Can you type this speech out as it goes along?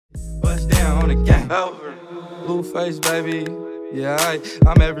on the gang. Blueface, baby. Yeah,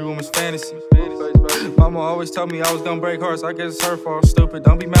 I'm every woman's fantasy. Mama always told me I was gonna break hearts. I guess it's her fault, stupid.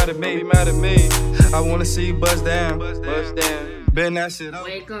 Don't be mad at me. I wanna see you bust down. Bend that shit up.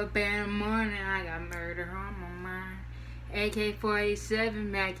 Wake up in the morning, I got murder on my mind. AK-47,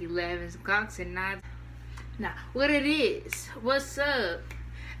 Mac 11s, Glocks and knives. Now, what it is? What's up?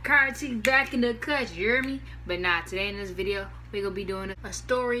 Currency back in the cut, you hear me? But nah, today in this video, we gonna be doing a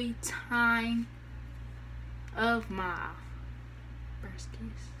story time of my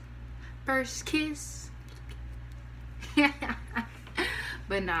first kiss.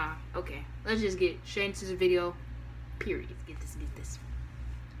 But nah, okay. Let's just get straight into the video. Period. Get this.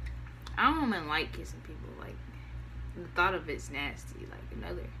 I don't even like kissing people. Like, the thought of it's nasty. Like,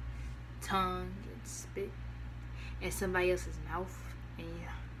 another tongue and spit in somebody else's mouth. And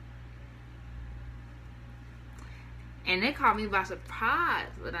yeah. And they caught me by surprise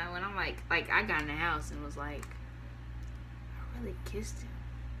when I'm like I got in the house and was like, I really kissed him.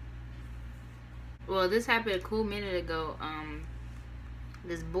 Well, this happened a cool minute ago.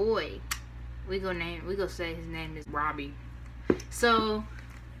 This boy, we go say his name is Robbie. So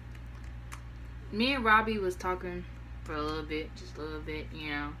me and Robbie was talking for a little bit, just a little bit, you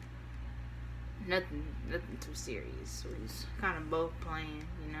know. Nothing too serious. We was kind of both playing,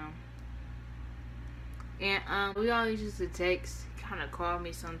 you know. And we always used to text, kind of call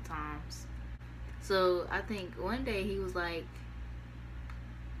me sometimes. So I think one day he was like,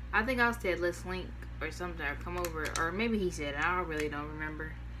 I think I said let's link or something, or come over, or maybe he said it, I really don't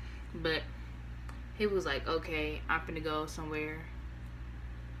remember. But he was like, okay, I'm finna go somewhere,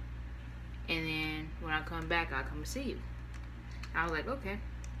 and then when I come back, I'll come and see you. I was like, okay.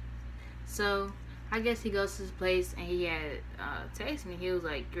 So I guess he goes to his place, and he had texted me. He was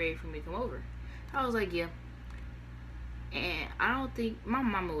like, ready for me to come over. I was like, yeah. And I don't think my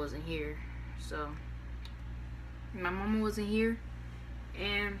mama wasn't here, so my mama wasn't here,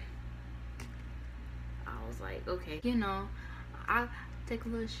 and I was like, okay, you know, I take a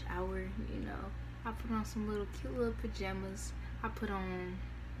little shower, you know, I put on some cute little pajamas. I put on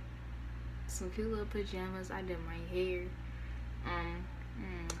some cute little pajamas. I did my hair,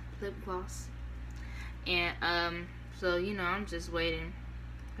 lip gloss, and so you know, I'm just waiting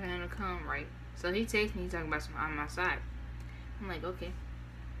for him to come, right? So he texts me, he's talking about some on my side. I'm like, okay.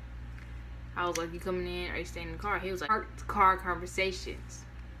 I was like, you coming in or you staying in the car? He was like, parked car conversations.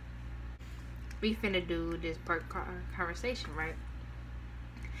 We finna do this parked car conversation, right?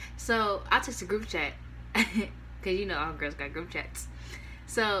 So I text a group chat, cause you know all girls got group chats.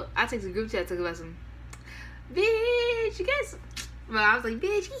 So I text a group chat talking about some, bitch, you guys. Well, I was like,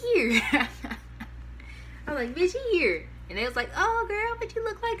 bitch, he here. I was like, bitch, he here. And they was like, oh girl, what you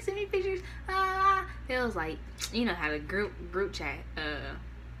look like, send me pictures. They was like, you know how the group chat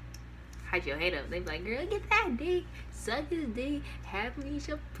hype your head up. They be like, girl, get that dick, suck his dick, have me eat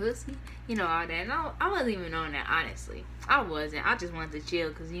your pussy, you know, all that. And I wasn't even on that, honestly. I wasn't. I just wanted to chill,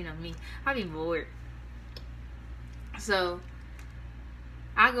 because you know me, I be bored. So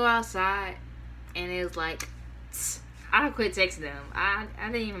I go outside, and it was like, I quit texting them. I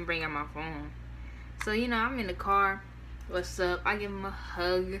didn't even bring out my phone. So you know, I'm in the car. What's up? I give him a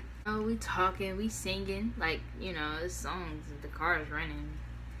hug. Oh, we talking, we singing, like, you know, it's songs, the car is running,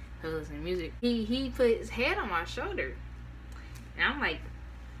 hoods and music. He put his head on my shoulder, and I'm like,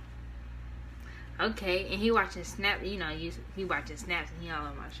 okay. And he watching Snap, you know, he watching Snaps, and he all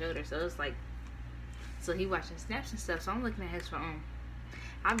on my shoulder. So it's like, so he watching Snaps and stuff. So I'm looking at his phone.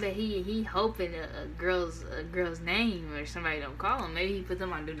 I bet he hoping a girl's name or somebody don't call him. Maybe he put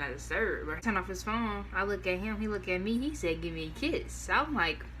them on Do Not Disturb. Or turn off his phone. I look at him. He look at me. He said, "Give me a kiss." I'm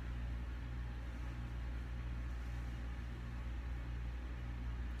like,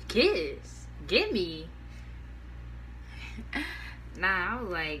 kiss? Give me? Nah, I was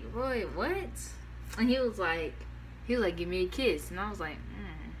like, boy, what? And he was like, give me a kiss. And I was like,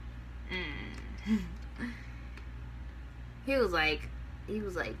 He was like,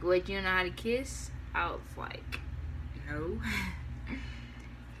 what, you know how to kiss? I was like, no.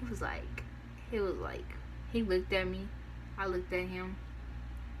 He was like, he looked at me. I looked at him.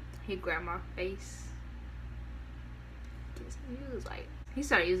 He grabbed my face. Kissed me. He was like, he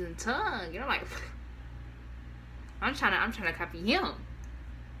started using tongue. And I'm like, I'm trying to copy him.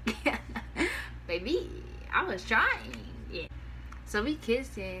 Baby, I was trying. Yeah. So we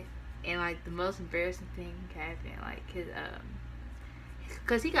kissed him, and like the most embarrassing thing happened. Like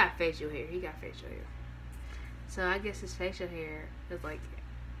cause he got facial hair. So I guess his facial hair was like,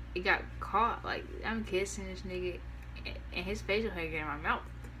 it got caught. Like, I'm kissing this nigga, and his facial hair got in my mouth.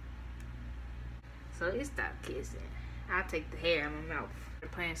 So he stopped kissing. I take the hair out of my mouth. They're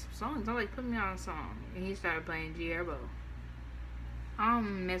playing some songs. I'm like, put me on a song. And he started playing G Herbo. I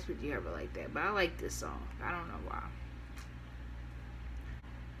don't mess with G Herbo like that, but I like this song. I don't know why.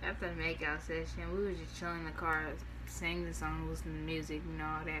 After the makeout session, we was just chilling in the car, singing the song, listening to music, you know,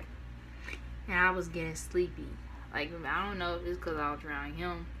 all that. And I was getting sleepy. Like, I don't know if it's because I was around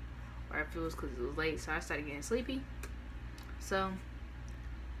him or if it was because it was late, so I started getting sleepy. So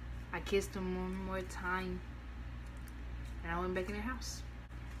I kissed him one more time and I went back in the house.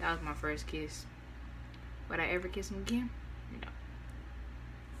 That was my first kiss. Would I ever kiss him again? No.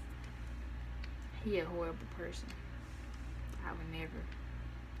 He a horrible person. I would never,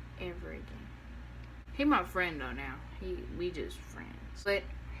 ever again. He my friend though now. We just friends. But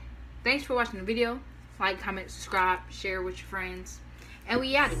thanks for watching the video. Like, comment, subscribe, share with your friends. And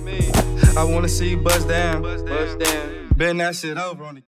we out. I wanna see you buzz down. Bend that shit over on the